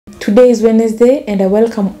Today is Wednesday, and I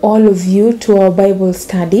welcome all of you to our Bible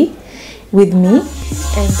study with me.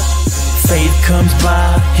 And faith comes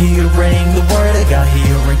by hearing the word of God.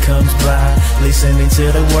 Hearing comes by listening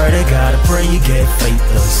to the word of God. I pray you get faith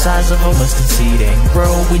the size of a mustard seed and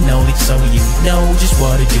grow with knowledge, so you know just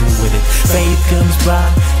what to do with it. Faith comes by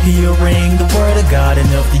hearing the word of God.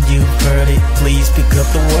 Enough that you've heard it, please pick up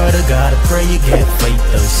the word of God. I pray you get faith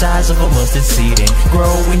the size of a mustard seed and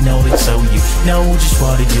grow with knowledge, so you know just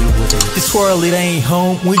what to do with it. This world, it ain't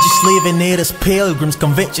home, we just living it as pilgrims.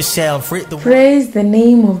 Convince yourself. Praise the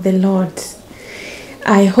name of the Lord.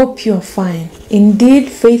 I hope you're fine. Indeed,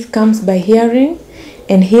 faith comes by hearing,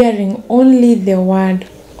 and hearing only the word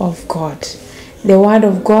of God. The word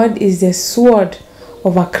of God is the sword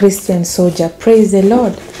of a Christian soldier. Praise the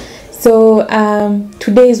Lord. So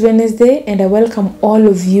today is Wednesday, and I welcome all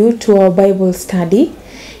of you to our Bible study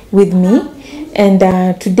with me. And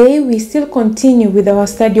today we still continue with our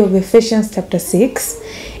study of Ephesians chapter 6.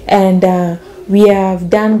 And we have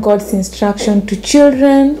done God's instruction to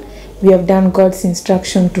children. We have done God's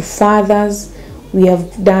instruction to fathers. We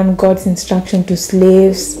have done God's instruction to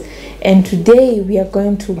slaves. And today we are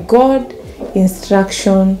going to God's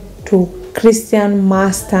instruction to Christian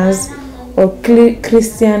masters or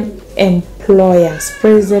Christian employers.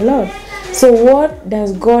 Praise the Lord. So what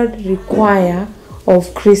does God require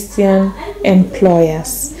of Christian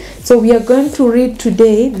employers? So we are going to read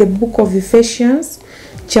today the book of Ephesians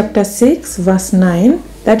chapter 6 verse 9.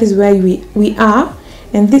 That is where we are.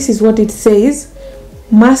 And this is what it says: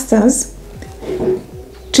 Masters,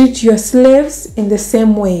 treat your slaves in the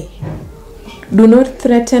same way. Do not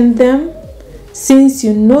threaten them, since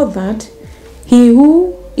you know that he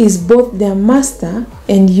who is both their master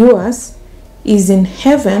and yours is in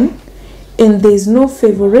heaven, and there is no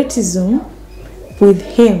favoritism with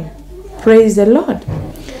him. Praise the Lord.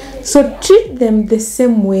 So treat them the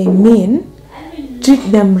same way mean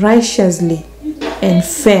treat them righteously and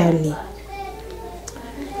fairly.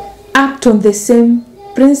 Act on the same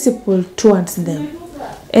principle towards them.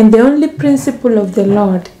 And the only principle of the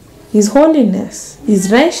Lord is holiness, is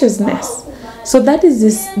righteousness. So that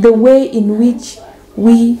is the way in which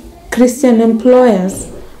we Christian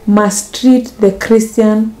employers must treat the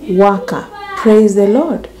Christian worker. Praise the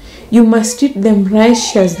Lord. You must treat them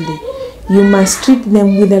righteously. You must treat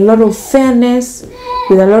them with a lot of fairness,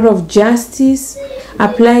 with a lot of justice.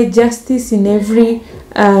 Apply justice in every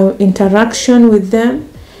interaction with them.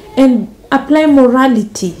 And apply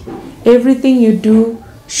morality. Everything you do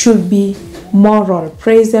should be moral.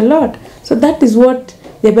 Praise the Lord. So that is what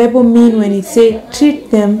the Bible means when it says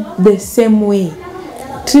treat them the same way.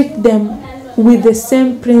 Treat them with the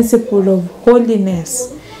same principle of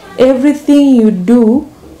holiness. Everything you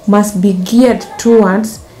do must be geared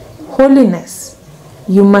towards holiness.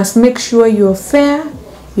 You must make sure you're fair,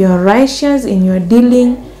 you're righteous in your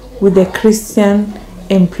dealing with the Christian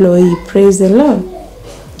employee. Praise the Lord.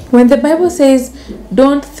 When the Bible says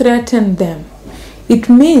don't threaten them, it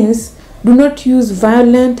means do not use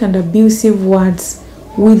violent and abusive words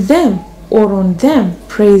with them or on them.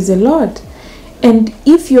 Praise the Lord. And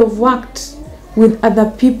if you've worked with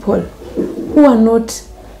other people who are not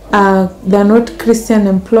they're not Christian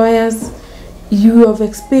employers, you have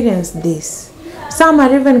experienced this. Some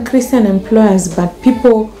are even Christian employers, but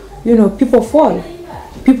people fall.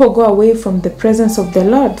 People go away from the presence of the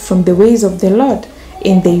Lord, from the ways of the Lord,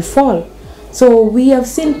 and they fall. So we have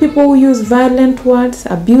seen people who use violent words,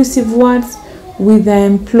 abusive words with their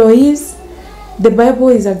employees. The Bible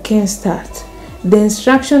is against that. The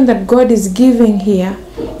instruction that God is giving here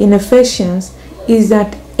in Ephesians is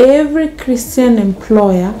that every Christian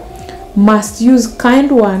employer must use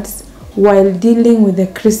kind words while dealing with a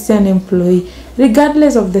Christian employee,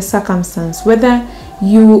 regardless of the circumstance. Whether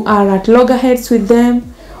you are at loggerheads with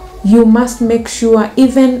them, you must make sure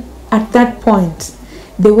even at that point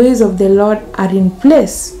the ways of the Lord are in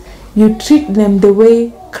place. You treat them the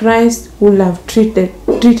way Christ would have treated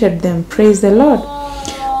them. Praise the Lord.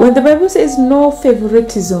 When the Bible says no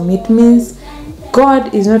favoritism, it means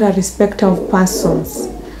God is not a respecter of persons.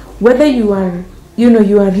 Whether you are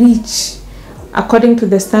rich according to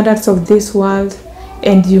the standards of this world,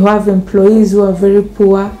 and you have employees who are very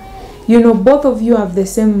poor, both of you have the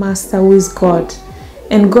same master, who is God.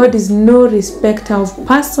 And God is no respecter of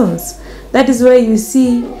persons. That is why you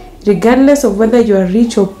see, regardless of whether you are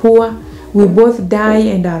rich or poor, we both die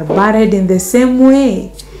and are buried in the same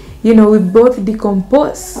way. We both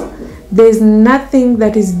decompose. There is nothing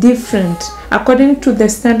that is different. According to the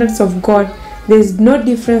standards of God, there is no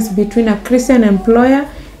difference between a Christian employer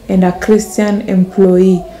and a Christian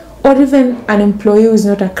employee, or even an employee who is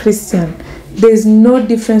not a Christian. there's no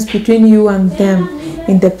difference between you and them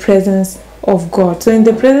in the presence of God. So in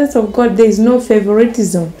the presence of God, there is no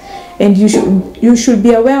favoritism, and you should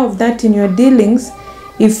be aware of that in your dealings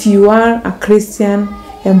if you are a Christian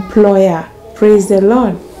employer. Praise the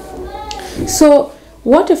Lord. So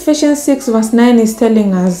what Ephesians 6 verse 9 is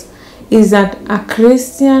telling us is that a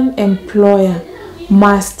Christian employer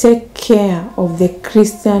must take care of the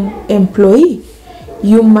Christian employee.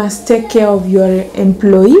 You must take care of your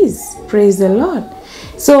employees. Praise the Lord.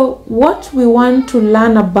 So what we want to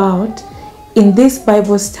learn about in this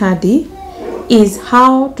Bible study is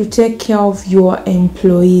how to take care of your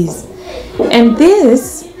employees. And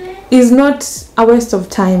this is not a waste of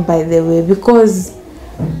time, by the way, because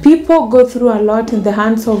people go through a lot in the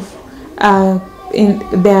hands of in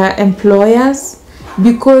their employers,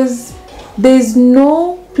 because there is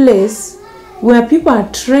no place where people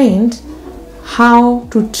are trained how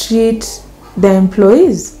to treat their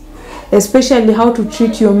employees, especially how to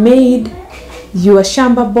treat your maid, your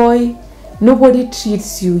shamba boy. Nobody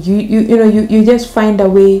treats you. You just find a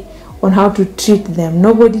way on how to treat them.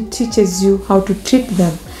 Nobody teaches you how to treat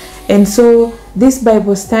them. And so this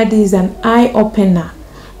Bible study is an eye-opener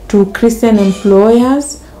to Christian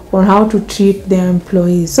employers on how to treat their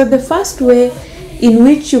employees. So the first way in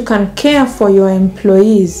which you can care for your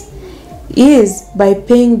employees is by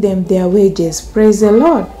paying them their wages. Praise the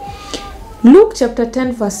Lord. Luke chapter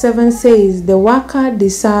 10 verse 7 says, the worker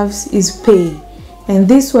deserves his pay. And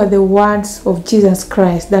these were the words of Jesus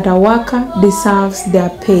Christ, that a worker deserves their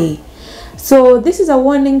pay. So this is a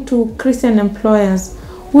warning to Christian employers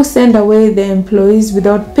who send away their employees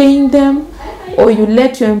without paying them, or you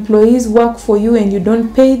let your employees work for you and you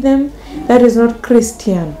don't pay them. That is not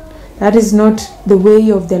Christian. That is not the way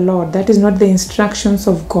of the Lord. That is not the instructions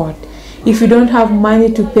of God. If you don't have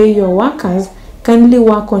money to pay your workers, kindly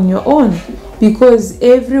work on your own, because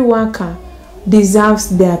every worker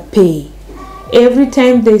deserves their pay. Every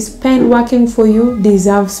time they spend working for you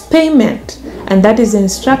deserves payment. And that is the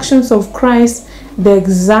instructions of Christ, the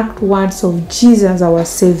exact words of Jesus, our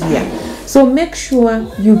Savior. So make sure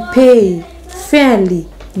you pay fairly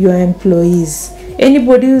your employees.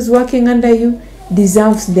 Anybody who's working under you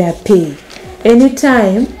deserves their pay.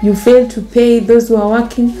 Anytime you fail to pay those who are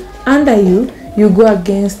working under you, you go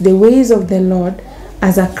against the ways of the Lord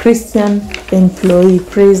as a Christian employee.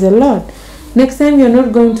 Praise the Lord. Next time you're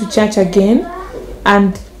not going to church again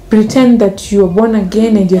and pretend that you're born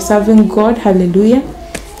again and you're serving God. Hallelujah.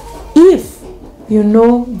 If you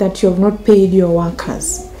know that you have not paid your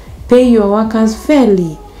workers, pay your workers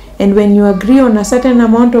fairly. And when you agree on a certain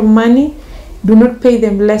amount of money, do not pay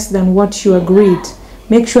them less than what you agreed.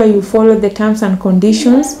 Make sure you follow the terms and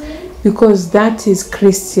conditions, because that is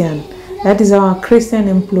Christian. That is how a Christian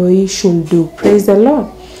employee should do. Praise the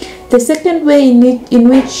Lord. The second way in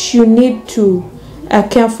which you need to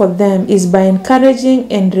care for them is by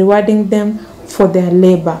encouraging and rewarding them for their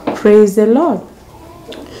labor. Praise the Lord.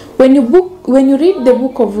 When you read the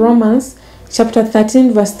book of Romans chapter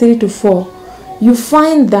 13 verse 3 to 4, you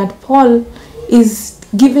find that Paul is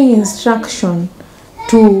giving instruction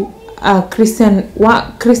to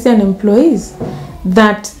Christian employees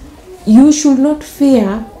that you should not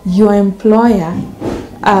fear your employer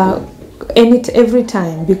every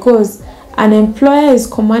time, because an employer is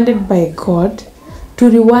commanded by God to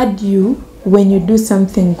reward you when you do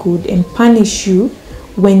something good and punish you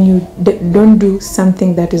when you don't do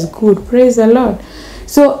something that is good. Praise the Lord.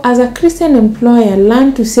 So as a Christian employer,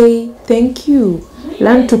 learn to say thank you.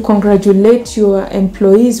 Learn to congratulate your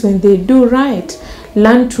employees when they do right.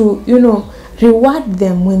 Learn to, reward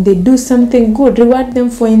them when they do something good. Reward them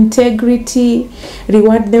for integrity.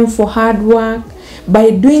 Reward them for hard work.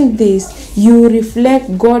 By doing this, you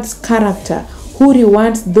reflect God's character, who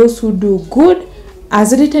rewards those who do good.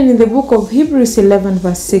 As written in the book of Hebrews 11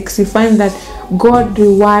 verse 6, you find that God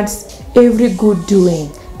rewards every good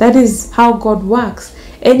doing. That is how God works.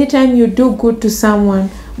 Anytime you do good to someone,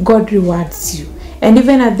 God rewards you. And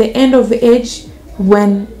even at the end of the age,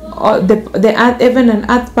 when the earth, heaven and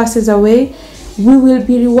earth passes away, we will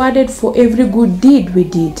be rewarded for every good deed we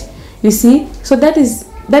did. You see? So that is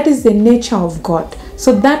the nature of God.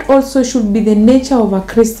 So that also should be the nature of a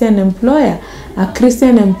Christian employer. A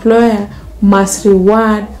Christian employer must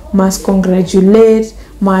reward, must congratulate,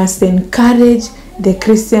 must encourage the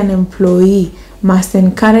Christian employee, must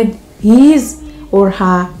encourage his or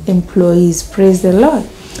her employees. Praise the Lord.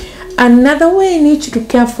 Another way in which to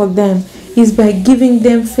care for them is by giving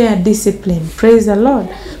them fair discipline. Praise the Lord.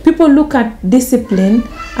 People look at discipline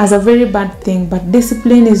as a very bad thing, but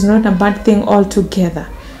discipline is not a bad thing altogether.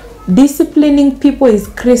 Disciplining people is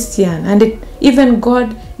Christian, and even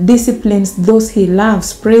God disciplines those he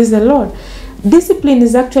loves. Praise the Lord. discipline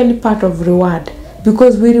is actually part of reward,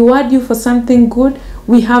 because we reward you for something good.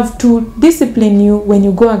 We have to discipline you when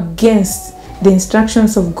you go against the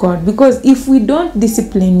instructions of God, because if we don't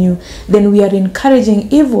discipline you, then we are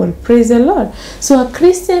encouraging evil. Praise the Lord. So a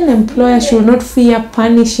Christian employer should not fear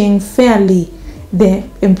punishing fairly the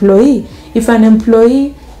employee. If an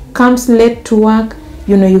employee comes late to work,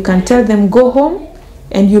 you can tell them, go home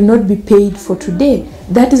and you'll not be paid for today.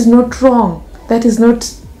 That is not wrong. That is not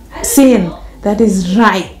sin. That is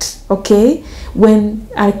right. Okay? When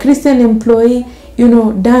a Christian employee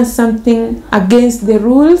does something against the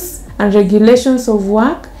rules and regulations of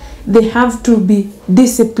work, they have to be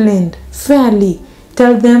disciplined fairly.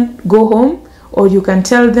 Tell them, go home, or you can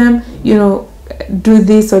tell them, do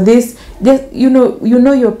this or this. Just, you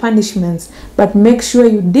know your punishments, but make sure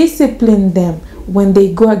you discipline them when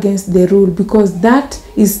they go against the rule, because that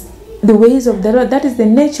is the ways of the Lord. That is the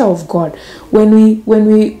nature of God. When we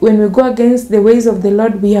go against the ways of the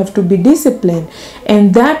Lord, we have to be disciplined,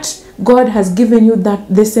 and that God has given you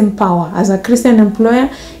the same power. As a Christian employer,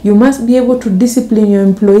 you must be able to discipline your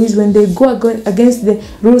employees when they go against the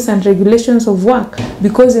rules and regulations of work,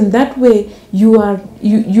 because in that way you are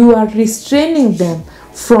restraining them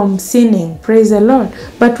from sinning. Praise the Lord.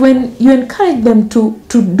 But when you encourage them to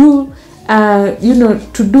do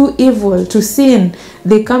evil, to sin,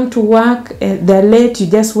 they come to work, they're late, you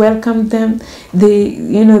just welcome them. They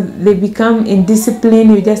become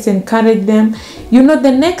indisciplined, you just encourage them.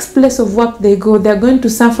 The next place of work they go, they're going to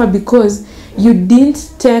suffer because you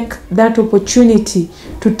didn't take that opportunity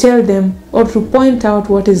to tell them or to point out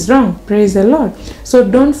what is wrong. Praise the Lord. So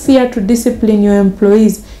don't fear to discipline your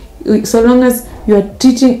employees. So long as you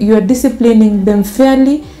are disciplining them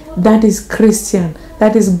fairly, that is Christian.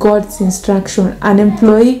 That is God's instruction. An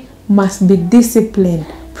employee must be disciplined.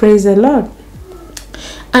 Praise the Lord.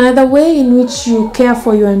 Another way in which you care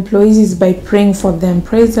for your employees is by praying for them.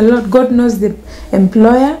 Praise the Lord. God knows the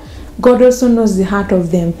employer. God also knows the heart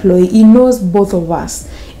of the employee. He knows both of us.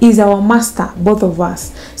 He's our master, both of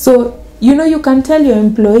us. So, you can tell your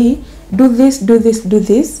employee, do this, do this, do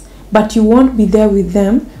this, but you won't be there with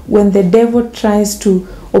them when the devil tries to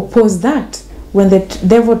oppose that. When the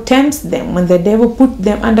devil tempts them, when the devil put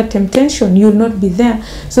them under temptation, you'll not be there.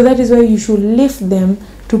 So that is why you should lift them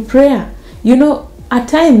to prayer. At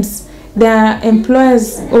times, there are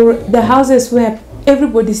employers or the houses where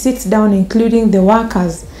everybody sits down, including the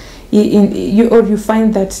workers. You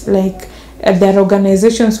find that, like, there are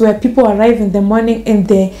organizations where people arrive in the morning and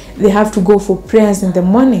they have to go for prayers in the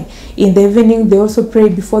morning. In the evening, they also pray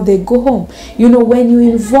before they go home. When you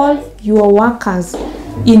involve your workers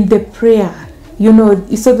in the prayer,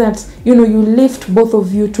 so that you lift both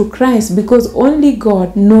of you to Christ, because only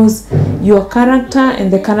God knows your character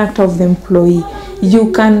and the character of the employee.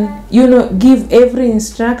 You can give every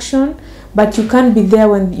instruction, but you can't be there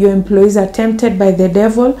when your employees are tempted by the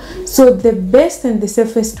devil. So the best and the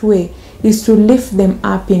safest way is to lift them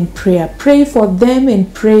up in prayer. Pray for them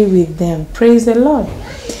and pray with them. Praise the Lord.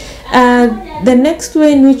 The next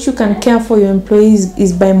way in which you can care for your employees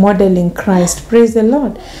is by modeling Christ. Praise the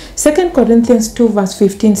Lord. 2 Corinthians 2 verse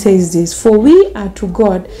 15 says this: For we are to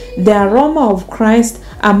God the aroma of Christ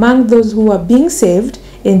among those who are being saved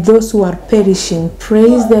and those who are perishing.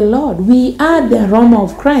 Praise the Lord. We are the aroma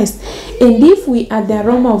of Christ. And if we are the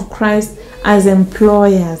aroma of Christ as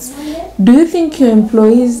employers, do you think your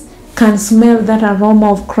employees can smell that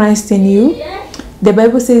aroma of Christ in you? The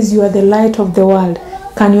Bible says you are the light of the world.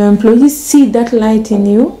 Can your employees see that light in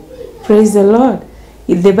you? Praise the Lord.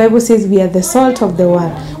 The Bible says we are the salt of the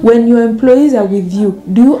world. When your employees are with you,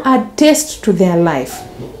 do you add taste to their life?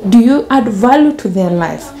 Do you add value to their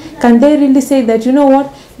life? Can they really say that,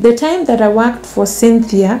 the time that I worked for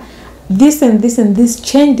Cynthia, this and this and this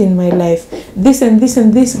changed in my life. This and this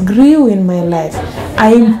and this grew in my life.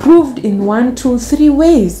 I improved in 1, 2, 3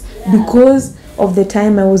 ways because of the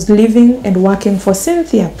time I was living and working for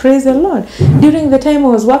Cynthia. Praise the Lord. During the time I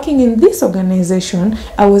was working in this organization,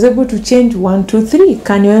 I was able to change 1, 2, 3.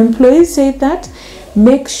 Can your employees say that?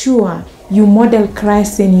 Make sure you model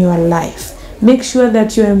Christ in your life. Make sure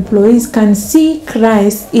that your employees can see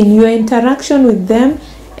Christ in your interaction with them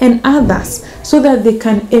and others, so that they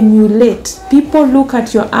can emulate. People look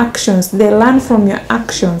at your actions, they learn from your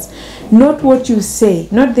actions, not what you say,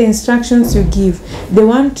 not the instructions you give. They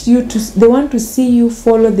want to see you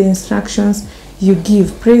follow the instructions you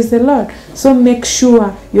give. Praise the Lord. So make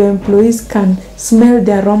sure your employees can smell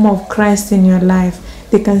the aroma of Christ in your life.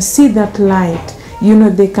 They can see that light.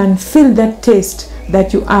 They can feel that taste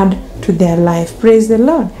that you add to their life. Praise the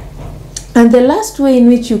Lord. And the last way in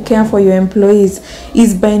which you care for your employees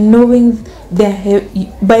is by knowing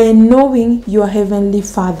by knowing your heavenly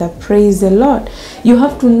Father. Praise the Lord. You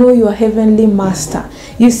have to know your heavenly Master.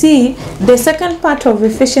 You see, the second part of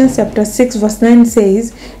Ephesians chapter 6 verse 9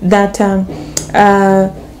 says that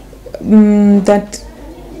that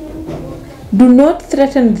do not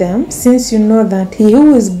threaten them, since you know that he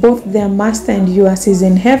who is both their master and yours is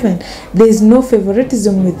in heaven. There is no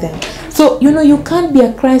favoritism with them. So you can't be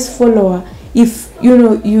a Christ follower if you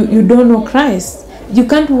don't know Christ. You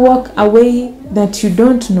can't walk away that you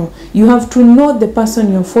don't know. You have to know the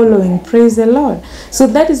person you're following. Praise the Lord. So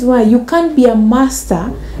that is why you can't be a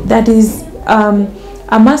master that is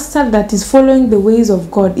following the ways of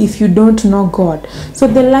God if you don't know God. So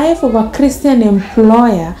the life of a Christian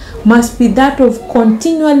employer must be that of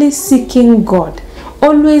continually seeking God,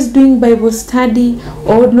 always doing Bible study,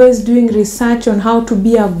 always doing research on how to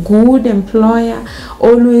be a good employer,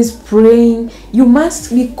 always praying. You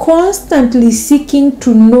must be constantly seeking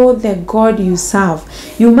to know the God you serve.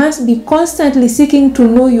 You must be constantly seeking to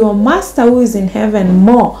know your master who is in heaven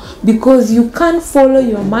more, because you can't follow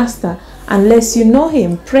your master unless you know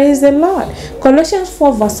him. Praise the Lord. Colossians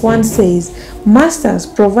 4 verse 1 says, masters,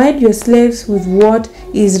 provide your slaves with what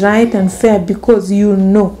is right and fair, because you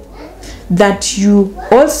know that you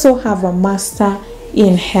also have a master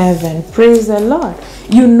in heaven. Praise the Lord.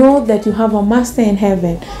 You know that you have a master in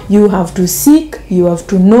heaven. You have to seek, you have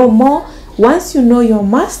to know more. Once you know your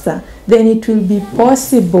master, then it will be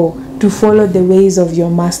possible to follow the ways of your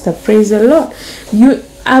master. Praise the Lord.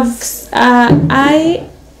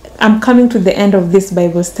 I'm coming to the end of this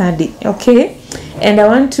Bible study, okay? And I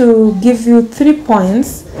want to give you 3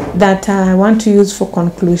 points that I want to use for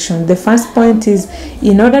conclusion. The first point is,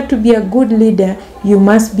 in order to be a good leader, you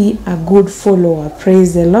must be a good follower.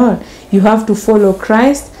 Praise the Lord. You have to follow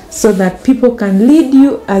Christ so that people can lead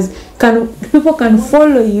you people can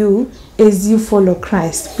follow you as you follow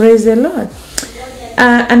Christ. Praise the Lord.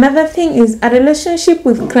 Another thing is, a relationship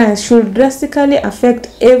with Christ should drastically affect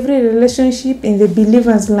every relationship in the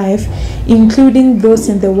believer's life, including those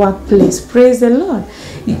in the workplace. Praise the Lord.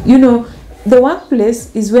 The workplace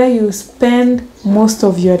is where you spend most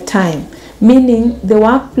of your time, meaning the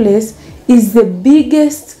workplace is the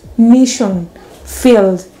biggest mission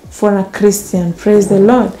field for a Christian. Praise the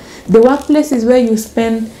Lord. The workplace is where you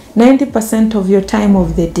spend 90% of your time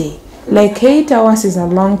of the day. Like 8 hours is a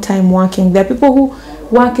long time working. There are people who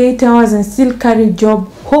work 8 hours and still carry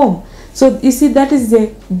job home. So you see, that is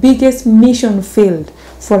the biggest mission field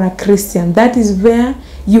for a Christian. That is where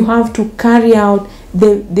you have to carry out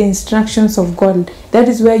the instructions of God. That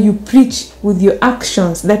is where you preach with your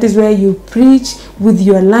actions. That is where you preach with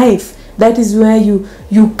your life. That is where you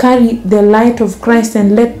carry the light of Christ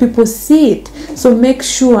and let people see it. So make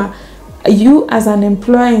sure you, as an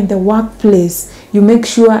employer in the workplace, you make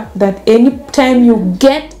sure that any time you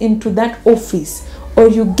get into that office or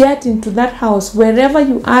you get into that house, wherever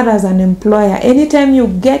you are as an employer, anytime you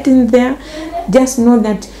get in there, just know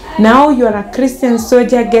that now you are a Christian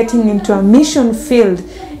soldier getting into a mission field,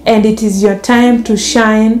 and it is your time to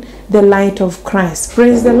shine the light of Christ.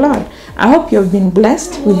 Praise the Lord. I hope you have been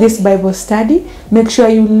blessed with this Bible study. Make sure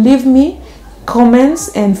you leave me comments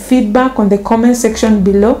and feedback on the comment section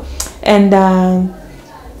below, and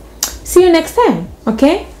see you next time.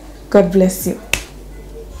 Okay? God bless you.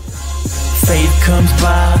 Faith comes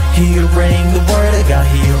by hearing the word of God.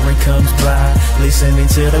 Hearing comes by listening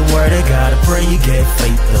to the word of God. I pray you get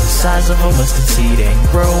faith the size of a mustard seed and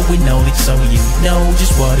grow. We know it, so you know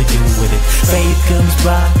just what to do with it. Faith comes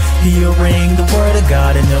by hearing the word of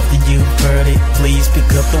God. And after you've heard it, please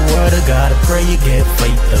pick up the word of God. I pray you get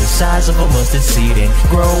faith the size of a mustard seed and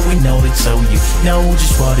grow. We know it, so you know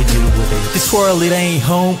just what to do with it. This world, it ain't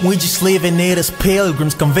home. We just living it as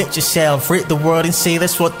pilgrims. Convince yourself, read the word and see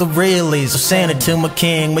that's what the real is. So send it to my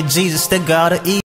king, but Jesus, the God of evil.